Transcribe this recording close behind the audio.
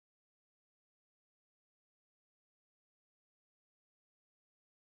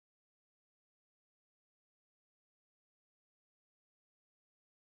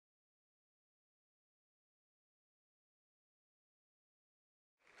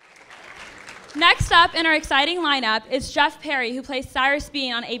Next up in our exciting lineup is Jeff Perry, who plays Cyrus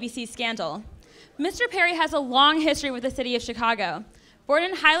Bean on ABC's Scandal. Mr. Perry has a long history with the city of Chicago. Born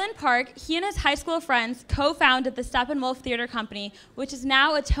in Highland Park, he and his high school friends co-founded the Steppenwolf Theater Company, which is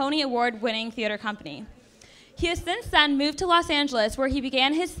now a Tony Award-winning theater company. He has since then moved to Los Angeles, where he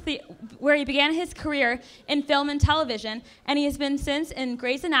began his career in film and television, and he has been since in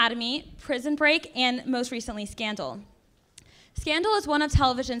Grey's Anatomy, Prison Break, and most recently Scandal. Scandal is one of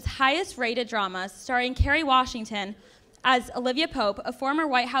television's highest-rated dramas, starring Kerry Washington as Olivia Pope, a former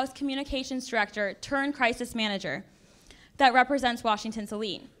White House communications director turned crisis manager that represents Washington's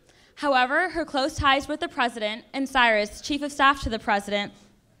elite. However, her close ties with the president and Cyrus, chief of staff to the president,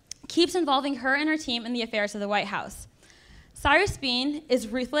 keeps involving her and her team in the affairs of the White House. Cyrus Bean is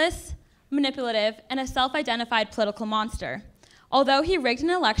ruthless, manipulative, and a self-identified political monster. Although he rigged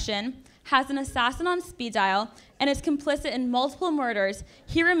an election, has an assassin on speed dial, and is complicit in multiple murders,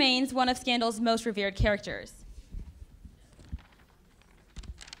 he remains one of Scandal's most revered characters.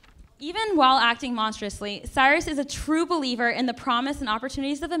 Even while acting monstrously, Cyrus is a true believer in the promise and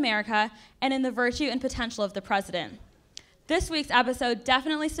opportunities of America and in the virtue and potential of the president. This week's episode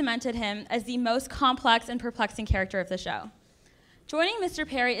definitely cemented him as the most complex and perplexing character of the show. Joining Mr.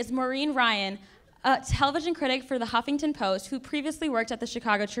 Perry is Maureen Ryan, a television critic for the Huffington Post who previously worked at the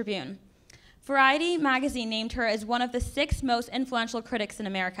Chicago Tribune. Variety magazine named her as one of the 6 most influential critics in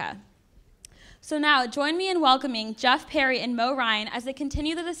America. So now, join me in welcoming Jeff Perry and Mo Ryan as they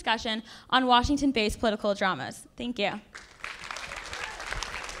continue the discussion on Washington-based political dramas. Thank you.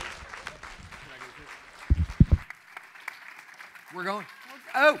 We're going.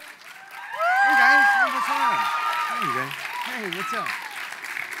 Oh! Hey guys, hey, what's on? Hey you guys. Hey, what's up?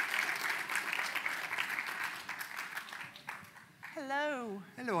 Hello.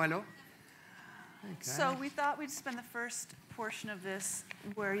 Hello, hello. Okay. So we thought we'd spend the first portion of this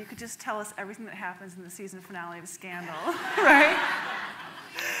where you could just tell us everything that happens in the season finale of Scandal, right?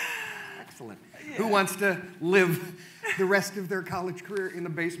 Excellent. Yeah. Who wants to live the rest of their college career in the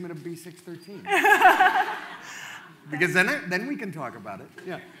basement of B613? Because then we can talk about it.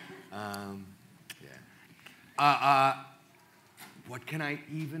 Yeah. What can I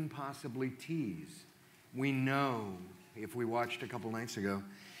even possibly tease? We know, if we watched a couple nights ago,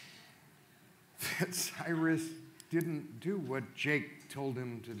 that Cyrus didn't do what Jake told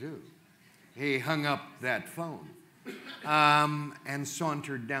him to do. He hung up that phone and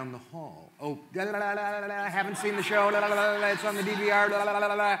sauntered down the hall. Oh, I haven't seen the show. It's on the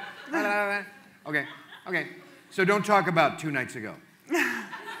DVR. Okay. So don't talk about 2 nights ago.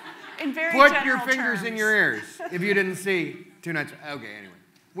 In very Put general your fingers terms. in your ears if you didn't see 2 nights. Okay, anyway.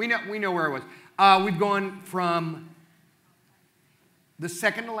 We know where it was. We've gone from the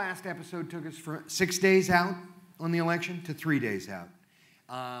second to last episode took us from 6 days out on the election to 3 days out.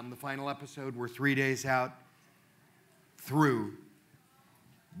 The final episode, we're 3 days out through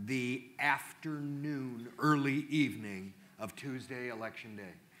the afternoon, early evening of Tuesday, Election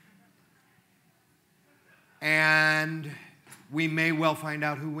Day. And we may well find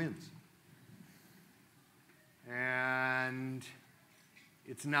out who wins. And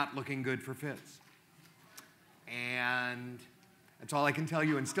it's not looking good for Fitz. And that's all I can tell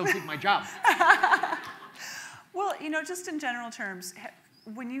you and still keep my job. Well, just in general terms,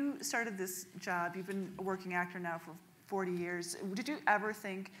 when you started this job, you've been a working actor now for 40 years. Did you ever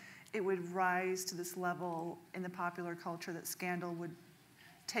think it would rise to this level in the popular culture that Scandal would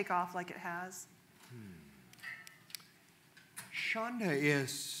take off like it has? Shonda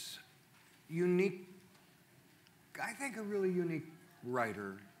is unique, I think a really unique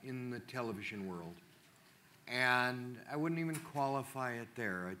writer in the television world. And I wouldn't even qualify it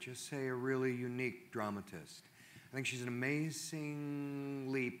there. I'd just say a really unique dramatist. I think she's an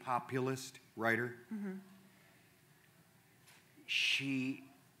amazingly populist writer. Mm-hmm. She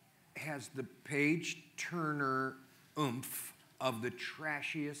has the page-turner oomph of the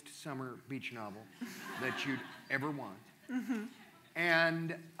trashiest summer beach novel that you'd ever want. Mm-hmm.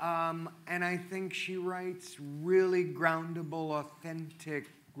 And I think she writes really groundable, authentic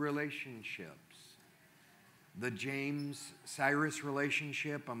relationships. The James-Cyrus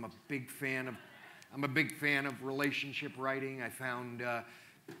relationship, I'm a big fan of relationship writing. I found,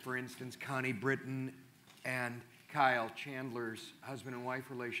 for instance, Connie Britton and Kyle Chandler's husband and wife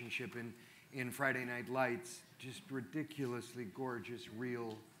relationship in Friday Night Lights, just ridiculously gorgeous,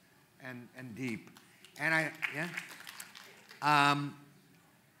 real, and deep. And I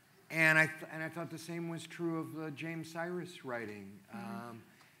thought the same was true of the James Cyrus writing.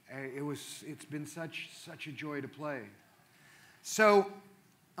 It's been such a joy to play. So,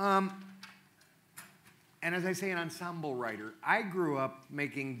 And as I say, an ensemble writer. I grew up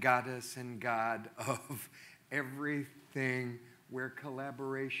making goddess and god of everything where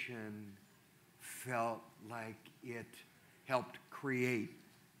collaboration felt like it helped create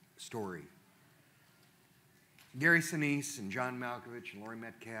story. Gary Sinise and John Malkovich and Laurie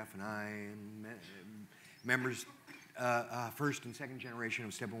Metcalf and I, and members, first and second generation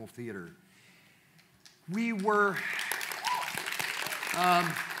of Steppenwolf Theater, we were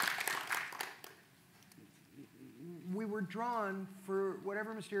drawn, for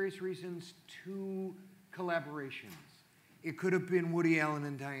whatever mysterious reasons, to collaborations. It could have been Woody Allen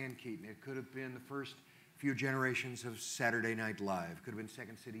and Diane Keaton. It could have been the first few generations of Saturday Night Live. It could have been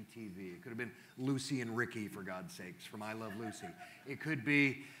Second City TV. It could have been Lucy and Ricky, for God's sakes, from I Love Lucy. It could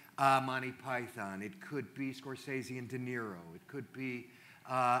be Monty Python. It could be Scorsese and De Niro. It could be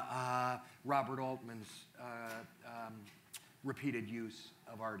Robert Altman's repeated use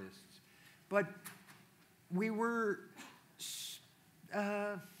of artists. But we were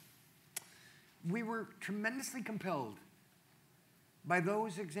tremendously compelled by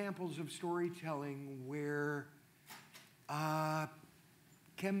those examples of storytelling where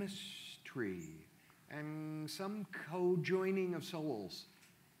chemistry and some co-joining of souls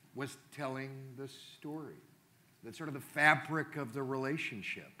was telling the story. That's sort of the fabric of the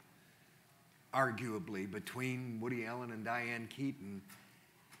relationship, arguably, between Woody Allen and Diane Keaton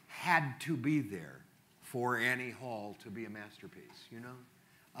had to be there for Annie Hall to be a masterpiece, you know?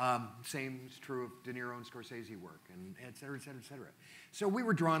 Same is true of De Niro and Scorsese work, and et cetera, et cetera, et cetera. So we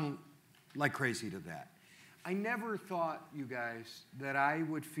were drawn like crazy to that. I never thought, you guys, that I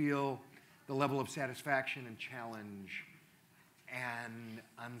would feel the level of satisfaction and challenge and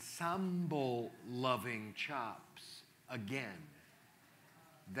ensemble-loving chops again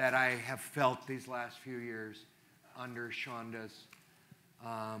that I have felt these last few years under Shonda's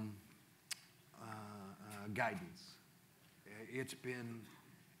guidance. It's been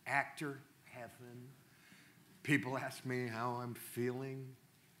actor heaven. People ask me how I'm feeling.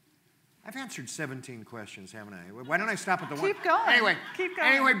 I've answered 17 questions, haven't I? Why don't I stop at the one? Keep going. Anyway, Keep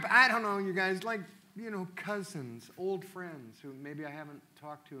going. Anyway, I don't know, you guys, like, you know, cousins, old friends who maybe I haven't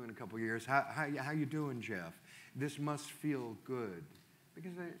talked to in a couple years. How you doing, Jeff? This must feel good.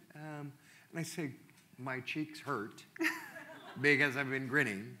 Because and I say my cheeks hurt because I've been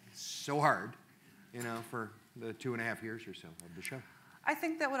grinning so hard, you know, for the 2.5 years or so of the show. I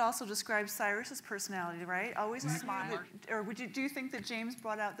think that would also describe Cyrus's personality, right? Always a smile. Or do you think that James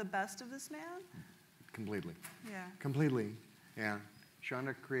brought out the best of this man? Completely. Yeah. Completely, yeah.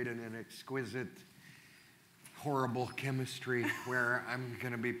 Shonda created an exquisite, horrible chemistry where I'm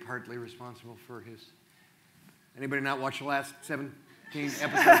going to be partly responsible for his... Anybody not watch the last 17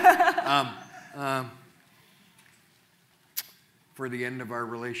 episodes? For the end of our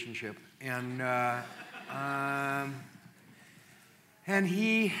relationship. And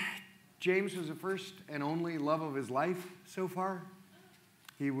James was the first and only love of his life so far.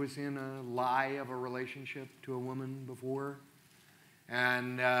 He was in a lie of a relationship to a woman before.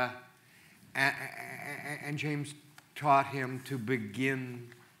 And James taught him to begin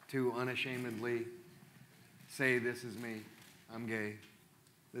to unashamedly say, this is me, I'm gay,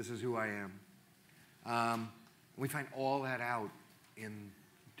 this is who I am. We find all that out in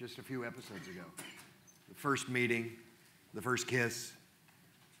just a few episodes ago. The first meeting, the first kiss,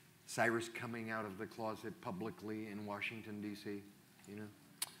 Cyrus coming out of the closet publicly in Washington, D.C., you know.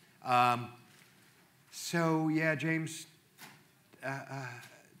 So, yeah, James,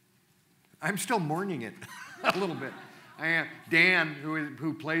 I'm still mourning it a little bit. I am. Dan,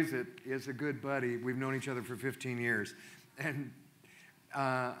 who plays it, is a good buddy. We've known each other for 15 years. And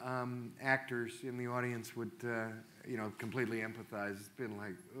actors in the audience would, you know, completely empathize. It's been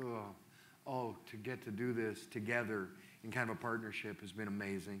like, oh, to get to do this together in kind of a partnership has been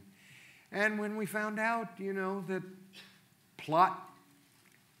amazing. And when we found out, you know, that plot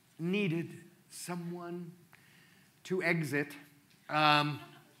needed someone to exit, it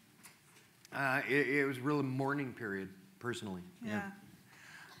was really a mourning period, personally. Yeah.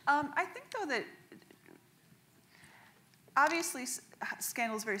 I think, though, that obviously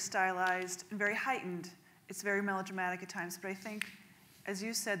Scandal is very stylized and very heightened. It's very melodramatic at times, but I think, as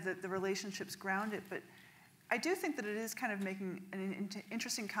you said, that the relationships ground it. But I do think that it is kind of making an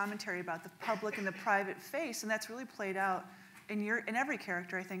interesting commentary about the public and the private face, and that's really played out in every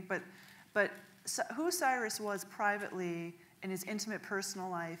character, I think. But who Cyrus was privately in his intimate personal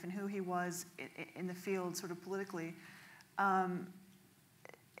life and who he was in the field sort of politically,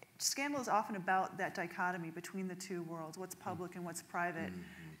 Scandal is often about that dichotomy between the two worlds, what's public and what's private.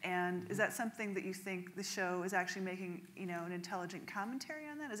 And is that something that you think the show is actually making, you know, an intelligent commentary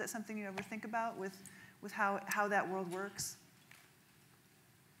on that? Is that something you ever think about with with how that world works?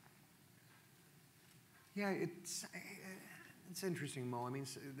 Yeah, it's interesting, Mo. I mean,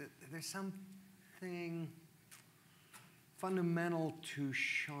 there's something fundamental to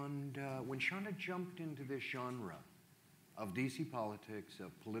Shonda. When Shonda jumped into this genre of DC politics,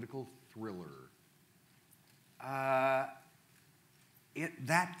 of political thriller, that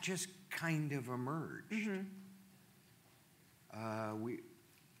just kind of emerged. Mm-hmm. We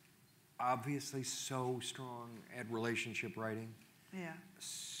obviously so strong at relationship writing. Yeah.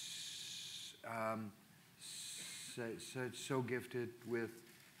 So gifted with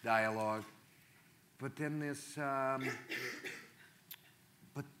dialogue, but then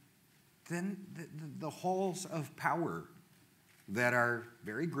the halls of power that are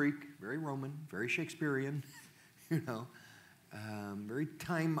very Greek, very Roman, very Shakespearean, very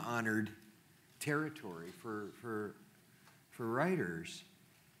time-honored territory for writers.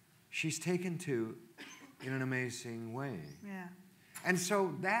 She's taken to in an amazing way. Yeah. And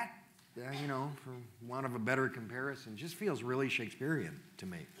so that, for want of a better comparison, just feels really Shakespearean to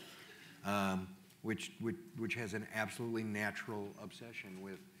me, which has an absolutely natural obsession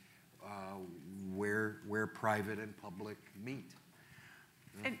with where private and public meet.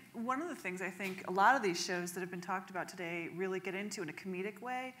 And one of the things I think a lot of these shows that have been talked about today really get into in a comedic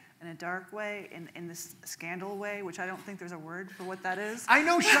way, in a dark way, in this scandal way, which I don't think there's a word for what that is. I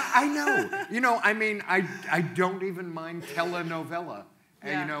know. I don't even mind telenovela.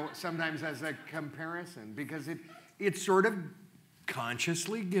 Yeah. Sometimes as a comparison, because it sort of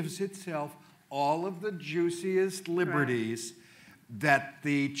consciously gives itself all of the juiciest liberties that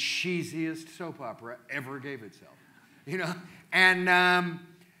the cheesiest soap opera ever gave itself, and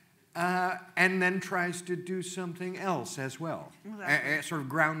then tries to do something else as well, exactly. Sort of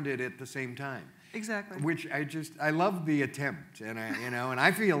grounded at the same time. Exactly. Which I love the attempt, and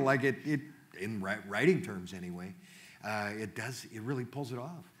I feel like it in writing terms anyway. It really pulls it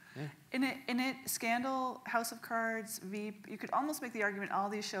off. Yeah. In it, Scandal, House of Cards, Veep, you could almost make the argument all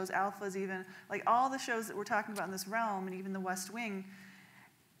these shows, Alphas even, like all the shows that we're talking about in this realm, and even The West Wing,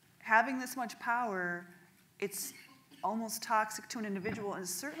 having this much power, it's almost toxic to an individual, and it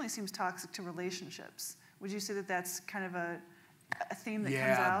certainly seems toxic to relationships. Would you say that that's kind of a theme that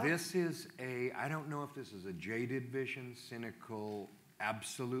comes out? Yeah, this is I don't know if this is a jaded vision, cynical,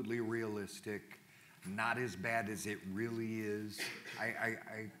 absolutely realistic, not as bad as it really is.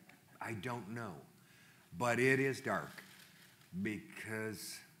 I don't know. But it is dark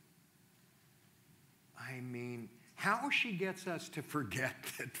because, how she gets us to forget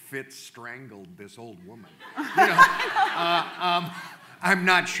that Fitz strangled this old woman, I'm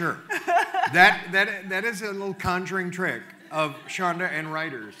not sure. That is a little conjuring trick of Shonda and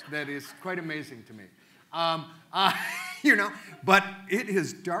writers that is quite amazing to me. But it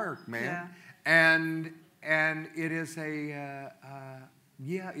is dark, man. Yeah. And it is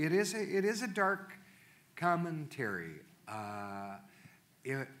it is a dark commentary. I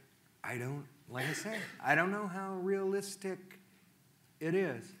don't know how realistic it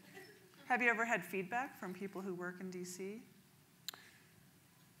is. Have you ever had feedback from people who work in DC?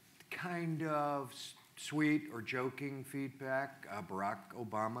 Kind of sweet or joking feedback. Barack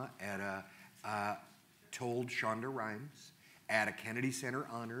Obama told Shonda Rhimes at a Kennedy Center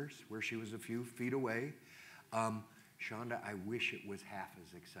honors where she was a few feet away, Shonda, I wish it was half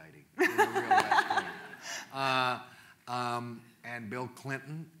as exciting. In a real West Wing. And Bill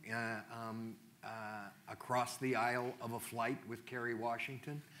Clinton, across the aisle of a flight with Kerry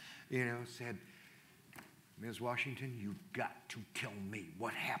Washington, said, Ms. Washington, you've got to tell me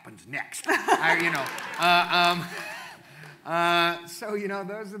what happens next. So,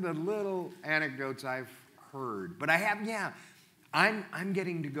 those are the little anecdotes I've heard. But I have, I'm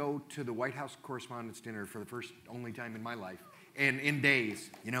getting to go to the White House Correspondents' Dinner for the only time in my life, in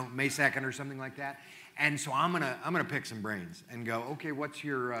days, May 2nd or something like that. And so I'm gonna pick some brains and go, okay, what's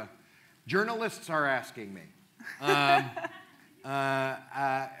your, journalists are asking me.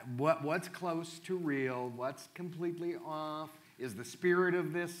 What's close to real? What's completely off? Is the spirit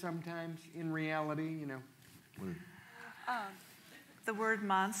of this sometimes in reality? The word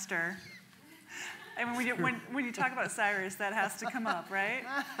monster. I mean, when you talk about Cyrus, that has to come up, right?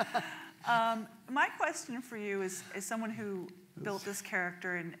 My question for you is someone who built this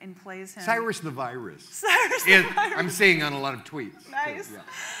character and plays him. Cyrus the Virus. Cyrus the Virus. I'm seeing on a lot of tweets. Nice. Too,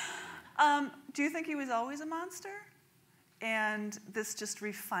 yeah. Do you think he was always a monster? And this just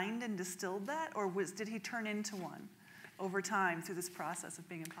refined and distilled that? Or did he turn into one over time through this process of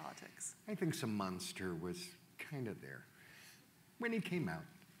being in politics? I think some monster was kind of there when he came out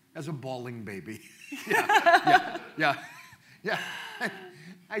as a bawling baby. Yeah.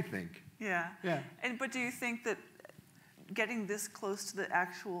 I think. Yeah. Yeah. But do you think that getting this close to the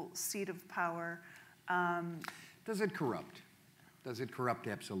actual seat of power, does it corrupt? Does it corrupt?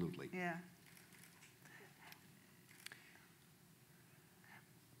 Absolutely. Yeah.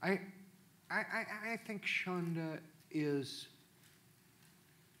 I think Shonda is,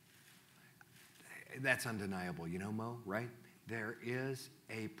 that's undeniable, you know, Mo, right? There is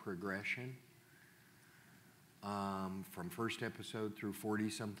a progression from first episode through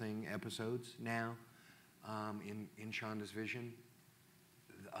 40-something episodes now in Shonda's vision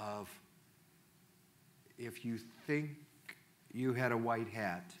of, if you think you had a white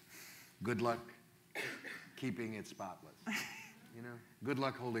hat, good luck keeping it spotless. You know, good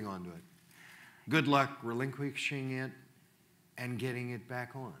luck holding on to it. Good luck relinquishing it and getting it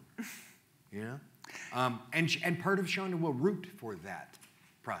back on. You know, and part of Shonda will root for that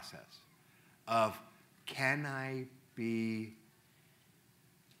process of, can I be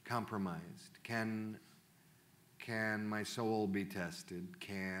compromised? Can my soul be tested?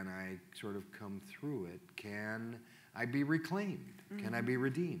 Can I sort of come through it? Can I be reclaimed? Mm-hmm. Can I be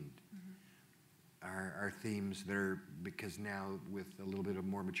redeemed? Are themes that are, because now with a little bit of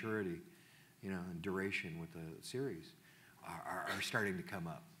more maturity, you know, and duration with the series, are starting to come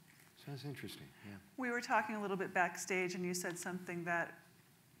up. So that's interesting, yeah. We were talking a little bit backstage, and you said something that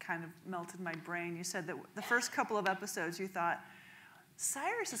kind of melted my brain. You said that the first couple of episodes you thought,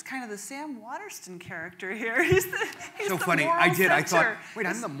 Cyrus is kind of the Sam Waterston character here. He's so the funny. moral I did. center. I thought, wait,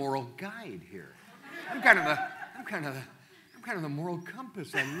 I'm the moral guide here. I'm kind of the moral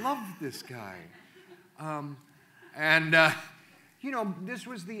compass. I love this guy. You know, this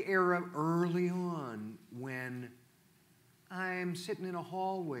was the era early on when I'm sitting in a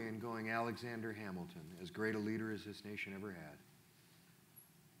hallway and going, Alexander Hamilton, as great a leader as this nation ever had.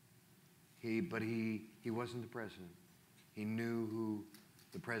 But he wasn't the president. He knew who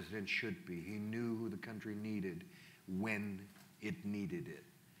the president should be. He knew who the country needed when it needed it.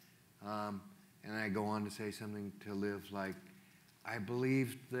 And I go on to say something to Liv like, I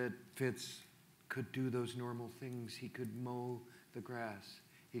believed that Fitz could do those normal things. He could mow the grass.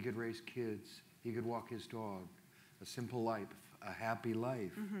 He could raise kids. He could walk his dog. A simple life, a happy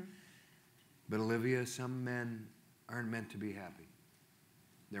life. Mm-hmm. But Olivia, some men aren't meant to be happy.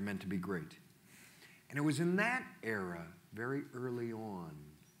 They're meant to be great. And it was in that era, very early on,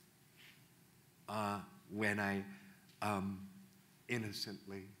 when I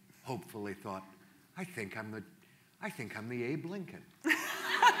innocently, hopefully thought, I think I'm the Abe Lincoln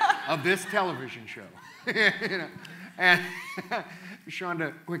of this television show. You know? And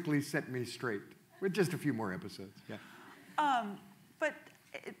Shonda quickly set me straight with just a few more episodes. Yeah. But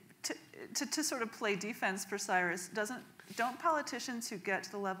to sort of play defense for Cyrus, don't politicians who get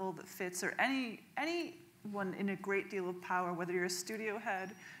to the level that Fitz or anyone in a great deal of power, whether you're a studio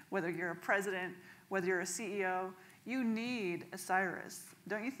head, whether you're a president, whether you're a CEO, you need a Cyrus,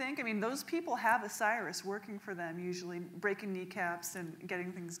 don't you think? I mean, those people have a Cyrus working for them, usually breaking kneecaps and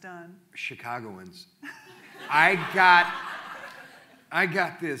getting things done. Chicagoans. I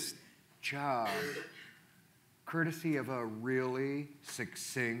got this job courtesy of a really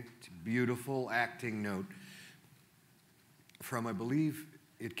succinct, beautiful acting note from, I believe,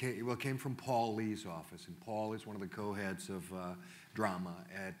 it came from Paul Lee's office, and Paul is one of the co-heads of drama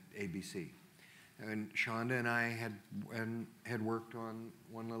at ABC. And Shonda and I had worked on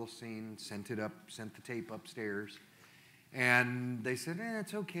one little scene, sent the tape upstairs, and they said,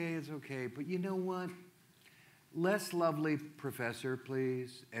 it's okay, but you know what? Less lovely professor,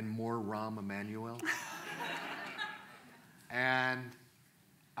 please, and more Rahm Emanuel. And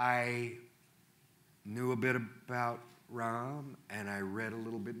I knew a bit about Rahm, and I read a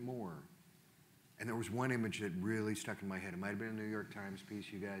little bit more. And there was one image that really stuck in my head. It might have been a New York Times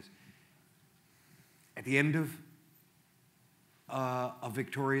piece, you guys. At the end of a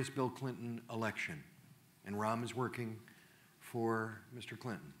victorious Bill Clinton election, and Rahm is working for Mr.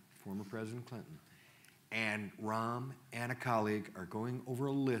 Clinton, former President Clinton, and Rahm and a colleague are going over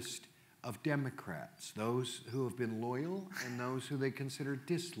a list of Democrats, those who have been loyal and those who they consider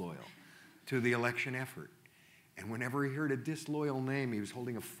disloyal to the election effort. And whenever he heard a disloyal name, he was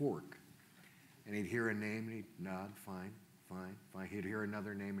holding a fork. And he'd hear a name and he'd nod, fine. He'd hear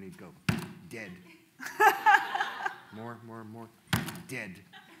another name and he'd go, dead. More, dead.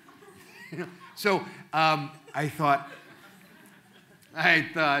 You know? So I thought,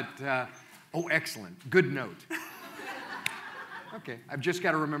 oh, excellent, good note. Okay, I've just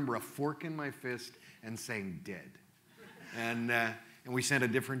got to remember a fork in my fist and saying dead. And we sent a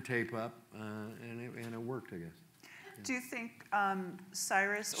different tape up, and it worked, I guess. Yeah. Do you think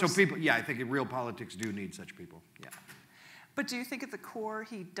Cyrus... So people, yeah, I think real politics do need such people, yeah. But do you think at the core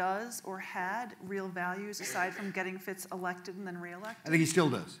he does or had real values aside from getting Fitz elected and then reelected? I think he still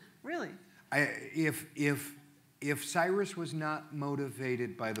does. Really? If Cyrus was not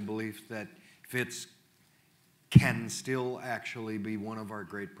motivated by the belief that Fitz can still actually be one of our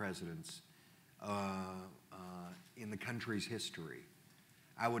great presidents in the country's history,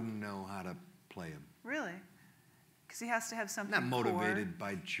 I wouldn't know how to play him. Really? Because he has to have something Not motivated core.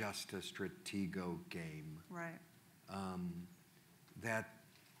 by just a stratego game. Right.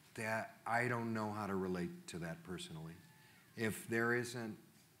 That I don't know how to relate to that personally. If there isn't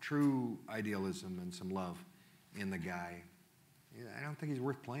true idealism and some love in the guy, I don't think he's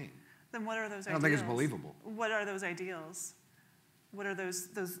worth playing. Then what are those ideals? I don't think it's believable. What are those ideals? What are those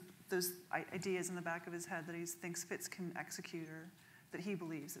ideas in the back of his head that he thinks Fitz can execute, or that he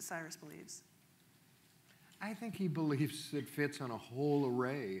believes, that Cyrus believes? I think he believes it fits on a whole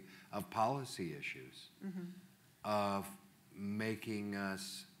array of policy issues, of making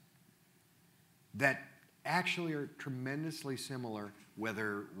us, that actually are tremendously similar,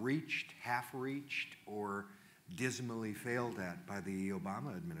 whether reached, half-reached, or dismally failed at by the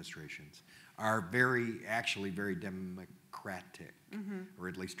Obama administrations, are actually very democratic, or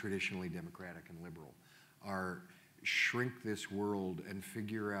at least traditionally democratic and liberal, are shrink this world and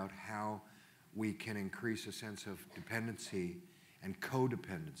figure out how we can increase a sense of dependency and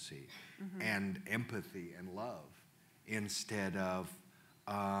codependency and empathy and love instead of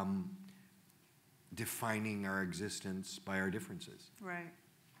defining our existence by our differences. Right.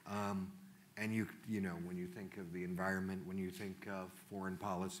 And you know, when you think of the environment, when you think of foreign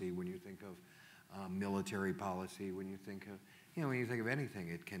policy, when you think of military policy, when you think of, when you think of anything,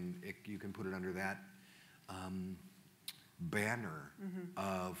 you can put it under that banner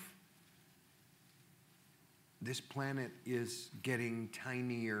of this planet is getting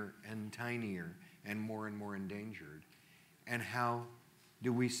tinier and tinier and more endangered. And how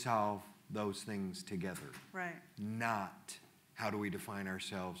do we solve those things together? Right. Not how do we define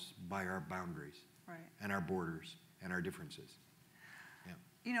ourselves by our boundaries, right, and our borders and our differences.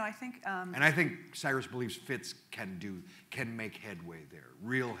 Yeah. I think... and I think Cyrus believes Fitz can make headway there,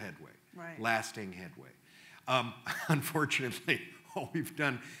 real headway, right, lasting headway. Unfortunately, all we've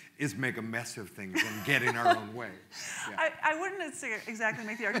done is make a mess of things and get in our own way. Yeah. I wouldn't exactly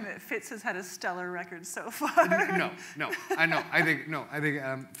make the argument that Fitz has had a stellar record so far. No, I know. I think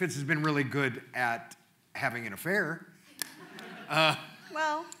Fitz has been really good at having an affair.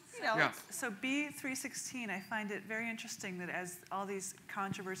 Well, yeah. So B316, I find it very interesting that as all these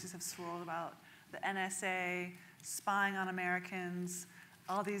controversies have swirled about the NSA, spying on Americans,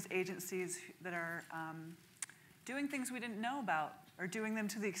 all these agencies that are doing things we didn't know about, or doing them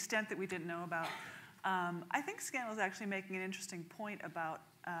to the extent that we didn't know about. I think Scandal is actually making an interesting point about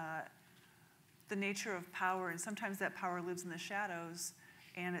the nature of power, and sometimes that power lives in the shadows,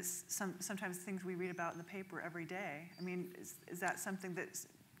 and it's sometimes things we read about in the paper every day. I mean, is that something that's,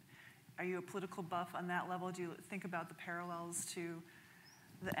 are you a political buff on that level? Do you think about the parallels to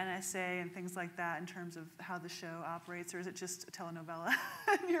the NSA and things like that in terms of how the show operates, or is it just a telenovela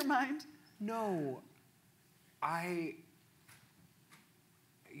in your mind? No,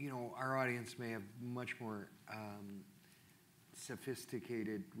 our audience may have much more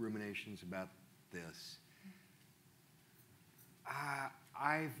sophisticated ruminations about this.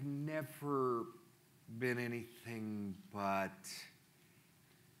 I've never been anything but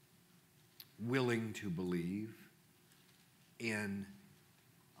willing to believe in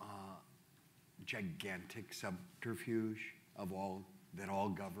gigantic subterfuge of that all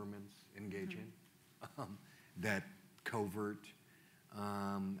governments engage in, that covert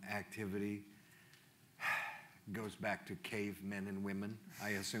activity goes back to cavemen and women,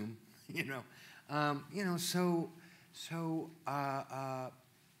 I assume. So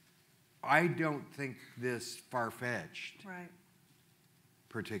I don't think this far-fetched, right,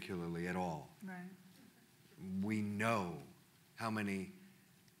 particularly at all. Right. We know how many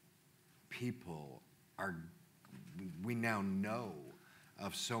people we now know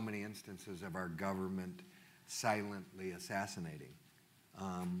of so many instances of our government silently assassinating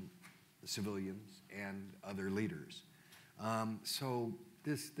civilians and other leaders. So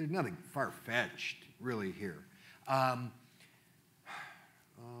there's nothing far-fetched really here.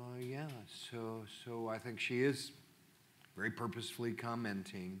 So I think she is very purposefully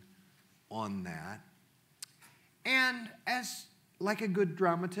commenting on that. And as like a good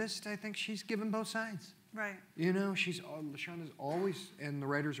dramatist, I think she's given both sides. Right. Shonda's always, and the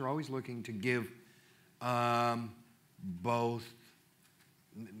writers are always looking to give both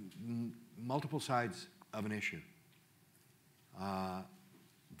multiple sides of an issue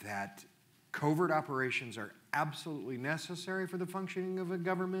that covert operations are absolutely necessary for the functioning of a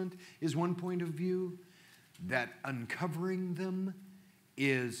government is one point of view, that uncovering them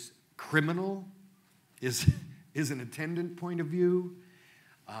is criminal is an attendant point of view,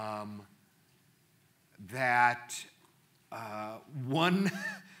 that one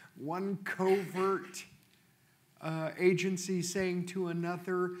covert agency saying to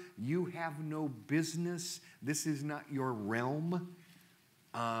another, you have no business, this is not your realm,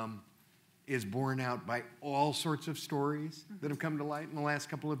 is borne out by all sorts of stories that have come to light in the last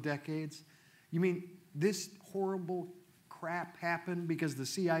couple of decades. You mean this horrible crap happened because the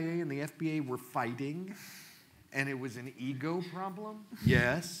CIA and the FBI were fighting and it was an ego problem?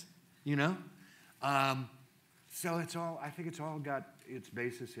 Yes, you know? So it's all, I think it's all got its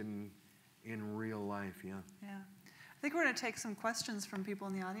basis in real life, yeah. Yeah. I think we're going to take some questions from people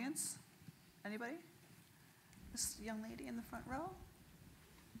in the audience. Anybody? This young lady in the front row.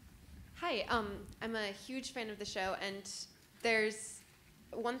 Hi, I'm a huge fan of the show, and there's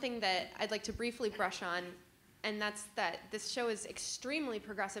one thing that I'd like to briefly brush on, and that's that this show is extremely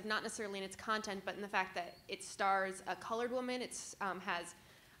progressive, not necessarily in its content, but in the fact that it stars a colored woman. It has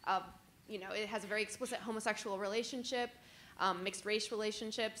a very explicit homosexual relationship, mixed race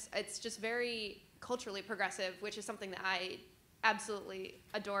relationships. It's just very culturally progressive, which is something that I absolutely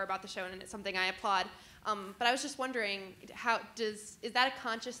adore about the show, and it's something I applaud. But I was just wondering, is that a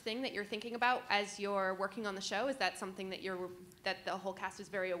conscious thing that you're thinking about as you're working on the show? Is that something that the whole cast is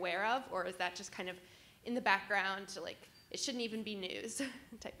very aware of, or is that just kind of in the background, like it shouldn't even be news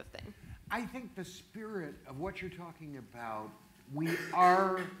type of thing? I think the spirit of what you're talking about, we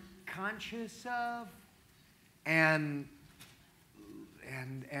are conscious of and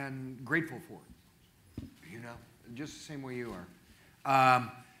grateful for, you know, just the same way you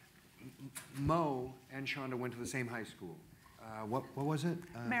are. Mo and Shonda went to the same high school. What was it?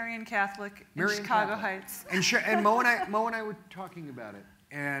 Marian Catholic in Marian Chicago Catholic. Heights. And Mo and I were talking about it,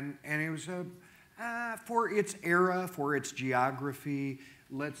 and it was for its era, for its geography.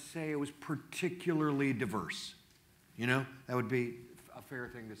 Let's say it was particularly diverse. You know, that would be a fair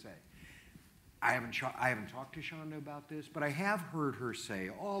thing to say. I haven't talked to Shonda about this, but I have heard her say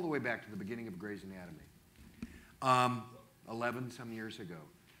all the way back to the beginning of Grey's Anatomy, 11 some years ago.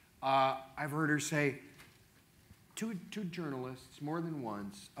 I've heard her say to journalists more than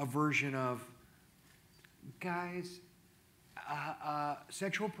once a version of, guys,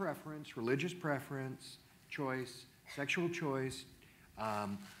 sexual preference, religious preference, choice, sexual choice,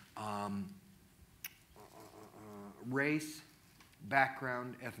 race,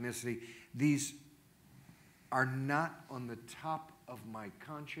 background, ethnicity, these are not on the top of my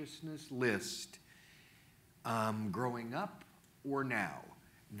consciousness list growing up or now.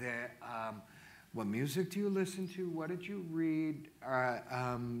 What music do you listen to? What did you read?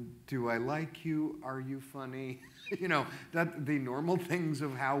 Do I like you? Are you funny? You know, the normal things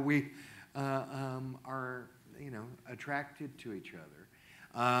of how we are, you know, attracted to each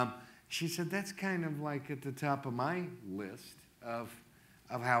other. She said that's kind of like at the top of my list of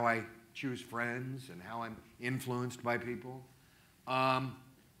how I choose friends and how I'm influenced by people.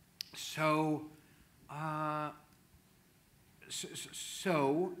 So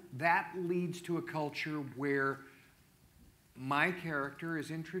that leads to a culture where my character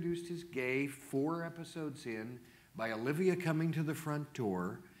is introduced as gay 4 episodes in by Olivia coming to the front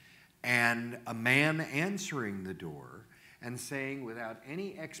door and a man answering the door and saying without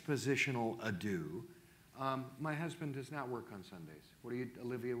any expositional ado, my husband does not work on Sundays.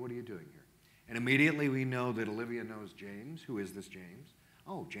 Olivia, what are you doing here? And immediately we know that Olivia knows James. Who is this James?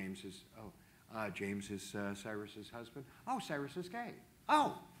 Oh, James is Cyrus's husband. Oh, Cyrus is gay.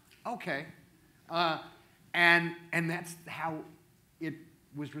 Oh, okay. And that's how it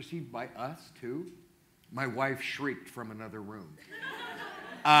was received by us, too. My wife shrieked from another room.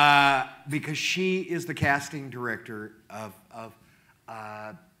 Because she is the casting director of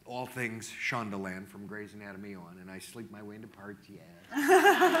all things Shondaland from Grey's Anatomy on, and I sleep my way into parts, yeah.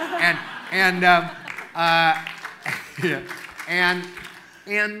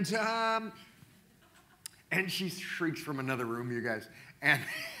 And she shrieks from another room, you guys. And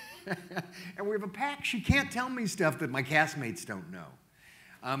we have a pact. She can't tell me stuff that my castmates don't know.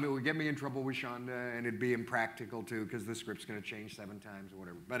 It would get me in trouble with Shonda, and it'd be impractical, too, because the script's going to change 7 times or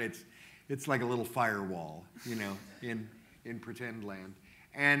whatever. But it's like a little firewall, you know, in pretend land.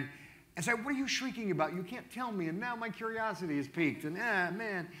 And so, what are you shrieking about? You can't tell me, and now my curiosity is piqued, and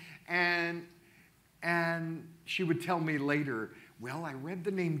man. And she would tell me later, well, I read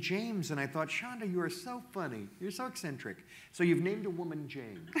the name James, and I thought, Shonda, you are so funny. You're so eccentric. So you've named a woman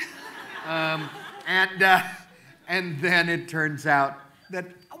James. And then it turns out that,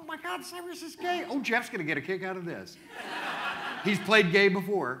 oh my God, Cyrus is gay. Oh, Jeff's going to get a kick out of this. He's played gay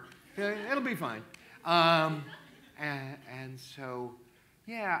before. It'll be fine. And so,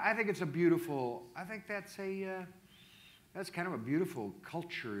 yeah, I think it's a beautiful, I think that's kind of a beautiful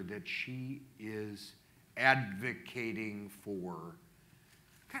culture that she is advocating for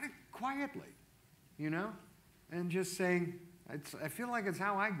kind of quietly, you know? And just saying, I feel like it's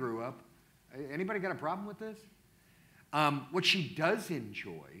how I grew up. Anybody got a problem with this? What she does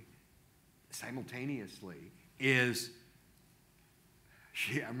enjoy simultaneously is,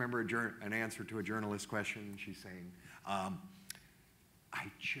 I remember an answer to a journalist question, and she's saying, I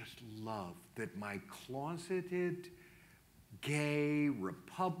just love that my closeted gay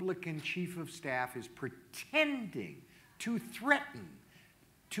Republican chief of staff is pretending to threaten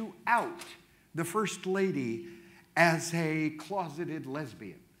to out the First Lady as a closeted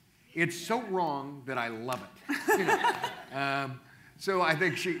lesbian. It's so wrong that I love it. You know? So I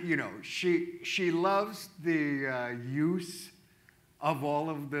think she loves the use of all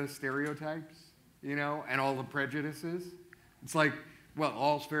of the stereotypes, you know, and all the prejudices. It's like, well,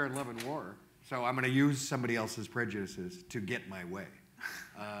 all's fair in love and war, so I'm going to use somebody else's prejudices to get my way.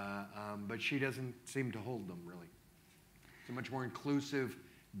 But she doesn't seem to hold them, really. It's a much more inclusive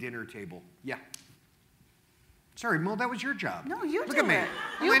dinner table. Yeah. Sorry, Mo, that was your job. No, you Look do at me. it.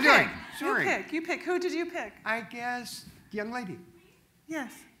 What am I doing? Sorry. You pick. Who did you pick? I guess young lady.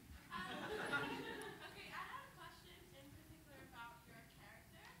 Yes. Okay, I have a question in particular about your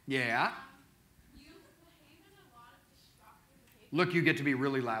character. Yeah. You behave in a lot of destructive behavior. Look, you get to be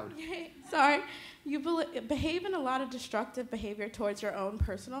really loud. Sorry. You behave in a lot of destructive behavior towards your own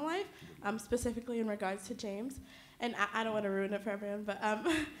personal life, specifically in regards to James. And I don't want to ruin it for everyone, but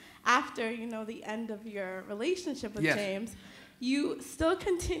after, you know, the end of your relationship with James, you still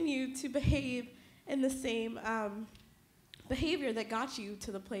continue to behave in the same behavior that got you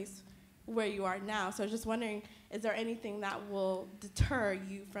to the place where you are now. So I was just wondering, is there anything that will deter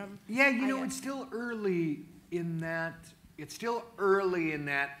you from... Yeah, you know, it's still early in that,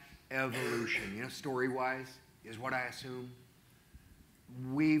 evolution, you know, story-wise, is what I assume.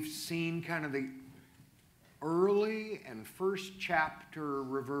 We've seen kind of the early and first chapter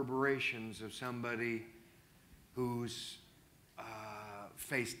reverberations of somebody who's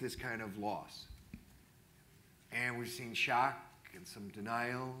faced this kind of loss. And we've seen shock and some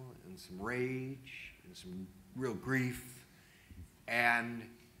denial and some rage and some real grief. And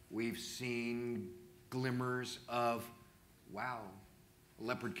we've seen glimmers of, wow, a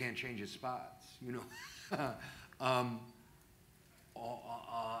leopard can't change his spots, you know.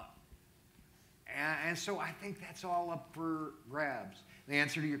 And so I think that's all up for grabs. The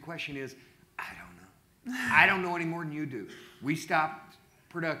answer to your question is, I don't know. I don't know any more than you do. We stopped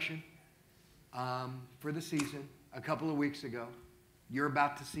production for the season a couple of weeks ago. You're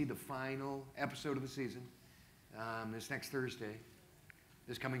about to see the final episode of the season this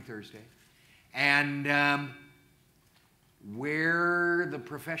coming Thursday. And where the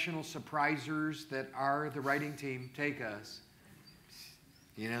professional surprisers that are the writing team take us,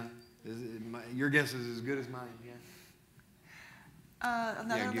 you know, your guess is as good as mine, yeah.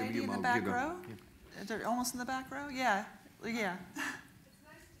 Another lady in the back row? Yeah. They're almost in the back row? Yeah. Yeah. It's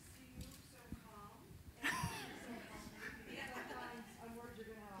nice to see you so calm. I'm worried you're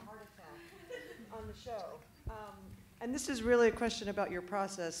going to have a heart attack on the show. And this is really a question about your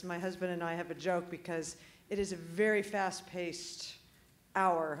process. My husband and I have a joke because it is a very fast-paced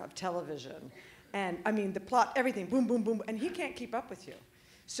hour of television. And, I mean, the plot, everything, boom, boom, boom, and he can't keep up with you.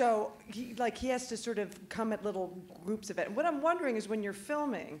 So he has to sort of come at little groups of it. And what I'm wondering is when you're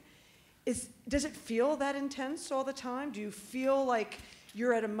filming, does it feel that intense all the time? Do you feel like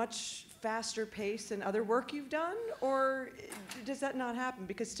you're at a much faster pace than other work you've done? Or does that not happen?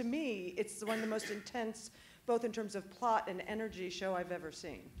 Because to me, it's one of the most intense, both in terms of plot and energy, show I've ever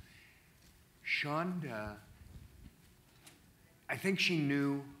seen. Shonda, I think she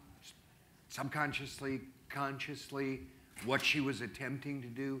knew subconsciously, consciously, what she was attempting to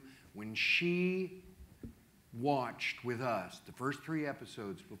do when she watched with us the first 3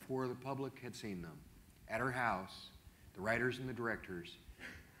 episodes before the public had seen them at her house, the writers and the directors.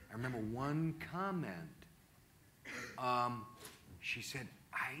 I remember one comment. She said,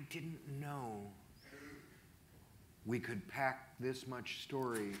 I didn't know we could pack this much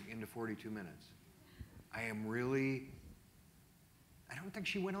story into 42 minutes. I don't think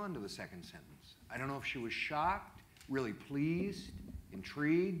she went on to the second sentence. I don't know if she was shocked, really pleased,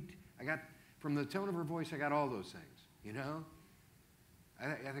 intrigued. From the tone of her voice, I got all those things, you know? I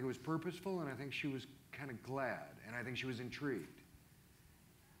think it was purposeful, and I think she was kind of glad, and I think she was intrigued.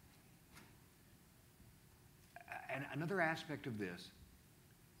 And another aspect of this,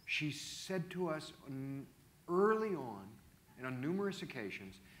 she said to us early on, and on numerous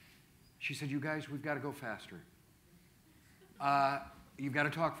occasions, she said, "You guys, we've got to go faster. You've got to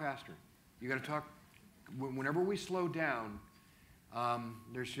talk faster. You've got to talk, whenever we slow down,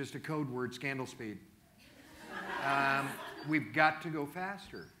 there's just a code word, scandal speed. We've got to go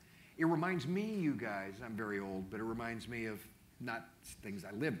faster." It reminds me, you guys, I'm very old, but it reminds me of not things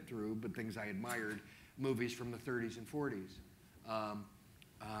I lived through, but things I admired, movies from the 30s and 40s.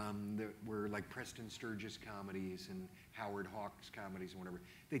 That were like Preston Sturges comedies and Howard Hawks comedies and whatever.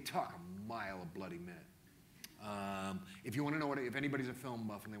 They talk a mile a bloody minute. If you want to know if anybody's a film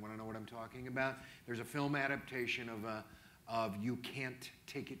buff and they want to know what I'm talking about, there's a film adaptation of You Can't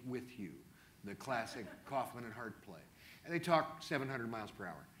Take It With You, the classic Kaufman and Hart play. And they talk 700 miles per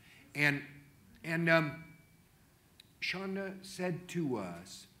hour. And Shonda said to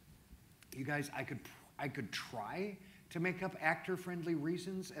us, "You guys, I could try to make up actor-friendly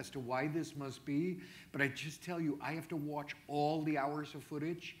reasons as to why this must be, but I just tell you, I have to watch all the hours of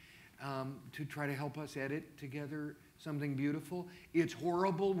footage to try to help us edit together something beautiful. It's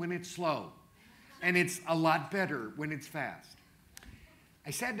horrible when it's slow, and it's a lot better when it's fast."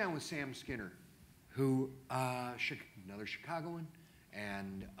 I sat down with Sam Skinner, who, another Chicagoan,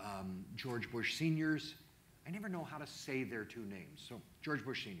 and George Bush Sr.'s, I never know how to say their two names, so George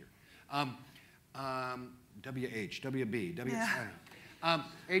Bush Sr. WH, WB, W. Yeah. HW.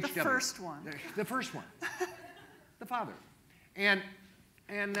 The first one. The first one. The father. And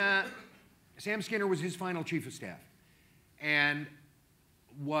Sam Skinner was his final chief of staff and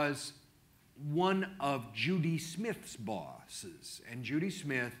was one of Judy Smith's bosses. And Judy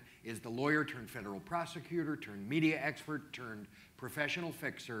Smith is the lawyer turned federal prosecutor, turned media expert, turned professional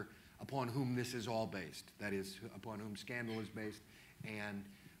fixer upon whom this is all based. That is, upon whom Scandal is based and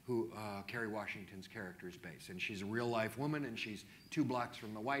who Kerry Washington's character is based. And she's a real-life woman, and she's 2 blocks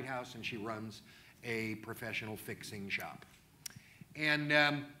from the White House, and she runs a professional fixing shop.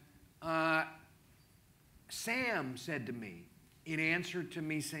 And Sam said to me, in answer to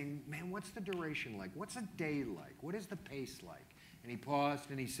me saying, "Man, what's the duration like? What's a day like? What is the pace like?" And he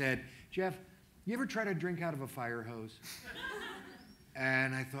paused, and he said, "Jeff, you ever try to drink out of a fire hose?"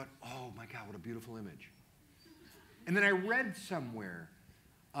 And I thought, oh, my God, what a beautiful image. And then I read somewhere,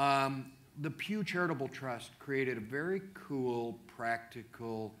 the Pew Charitable Trust created a very cool,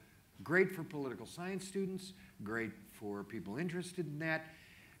 practical, great for political science students, great for people interested in that.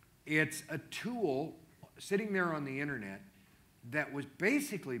 It's a tool sitting there on the internet that was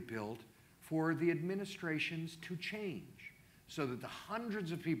basically built for the administrations to change so that the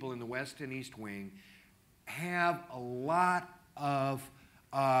hundreds of people in the West and East Wing have a lot of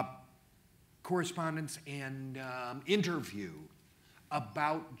correspondence and interview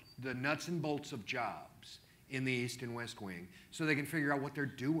about the nuts and bolts of jobs in the East and West Wing so they can figure out what they're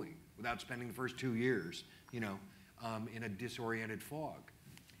doing without spending the first 2 years, in a disoriented fog.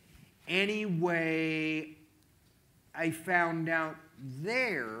 Anyway, I found out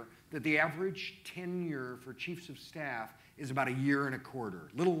there that the average tenure for chiefs of staff is about 1.25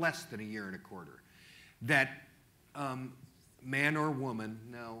 years, a little less than 1.25 years. That man or woman,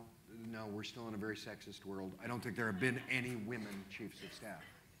 no, we're still in a very sexist world. I don't think there have been any women chiefs of staff.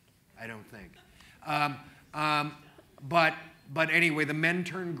 I don't think. But anyway, the men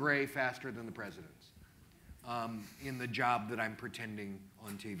turn gray faster than the presidents in the job that I'm pretending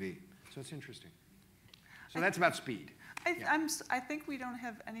on TV. So it's interesting. So that's about speed. I think we don't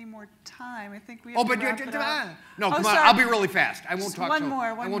have any more time. I think we have No, to come wrap it on. up. I'll be really fast. I won't Just talk one so more.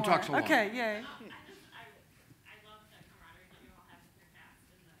 I won't talk so long. Okay, yay. I love the camaraderie that you all have with your cast.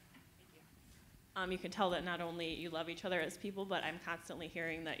 Thank you. You can tell that not only you love each other as people, but I'm constantly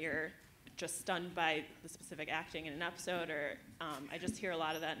hearing that you're just stunned by the specific acting in an episode, or I just hear a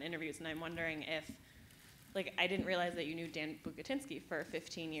lot of that in interviews, and I'm wondering if, I didn't realize that you knew Dan Bukatinsky for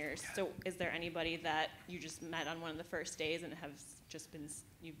 15 years. So is there anybody that you just met on one of the first days and have just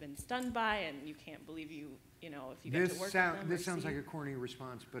you've been stunned by, and you can't believe if you get to work with them? This sounds like a corny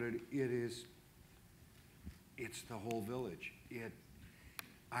response, but it's the whole village.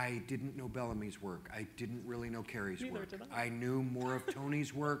 I didn't know Bellamy's work. I didn't really know Carrie's work. Did I knew more of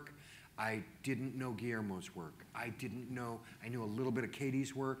Tony's work. I didn't know Guillermo's work. I knew a little bit of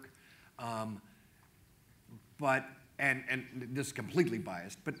Katie's work. But this is completely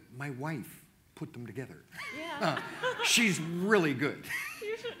biased, but my wife put them together. Yeah. She's really good.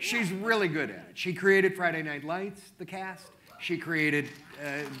 She's really good at it. She created Friday Night Lights, the cast. She created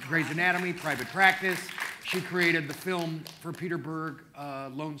Grey's Anatomy, Private Practice. She created the film for Peter Berg,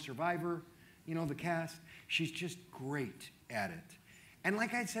 Lone Survivor, the cast. She's just great at it. And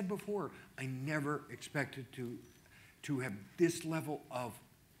like I said before, I never expected to have this level of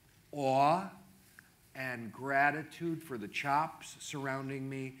awe and gratitude for the chops surrounding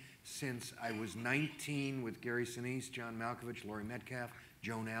me since I was 19 with Gary Sinise, John Malkovich, Laurie Metcalf,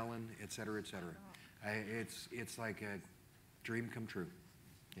 Joan Allen, et cetera, et cetera. It's like a dream come true.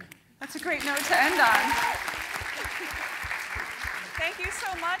 Yeah. That's a great note to end on. Thank you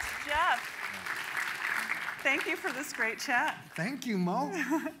so much, Jeff. Thank you for this great chat. Thank you, Mo.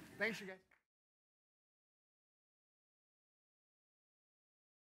 Thanks, you guys.